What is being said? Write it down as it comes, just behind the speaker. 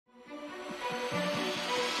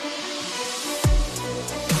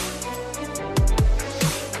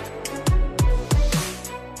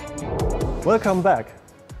Welcome back.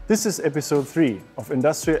 This is episode 3 of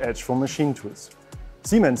Industrial Edge for Machine Tools.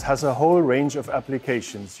 Siemens has a whole range of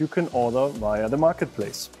applications you can order via the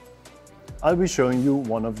marketplace. I'll be showing you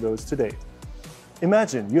one of those today.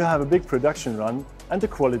 Imagine you have a big production run and the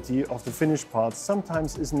quality of the finished parts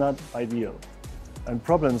sometimes is not ideal. And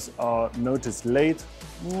problems are noticed late,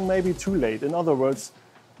 maybe too late. In other words,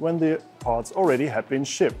 when the parts already have been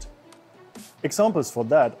shipped. Examples for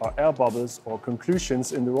that are air bubbles or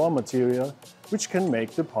conclusions in the raw material, which can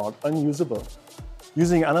make the part unusable.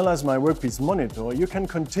 Using Analyze My Workpiece Monitor, you can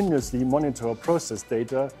continuously monitor process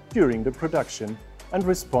data during the production and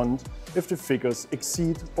respond if the figures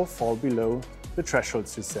exceed or fall below the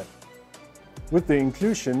thresholds you set. With the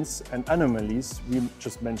inclusions and anomalies we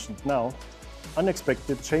just mentioned now,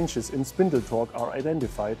 unexpected changes in spindle torque are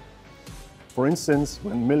identified, for instance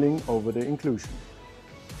when milling over the inclusion.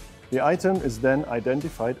 The item is then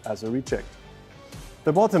identified as a reject.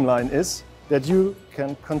 The bottom line is that you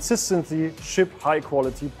can consistently ship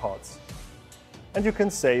high-quality parts. And you can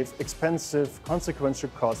save expensive, consequential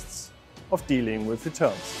costs of dealing with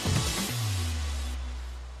returns.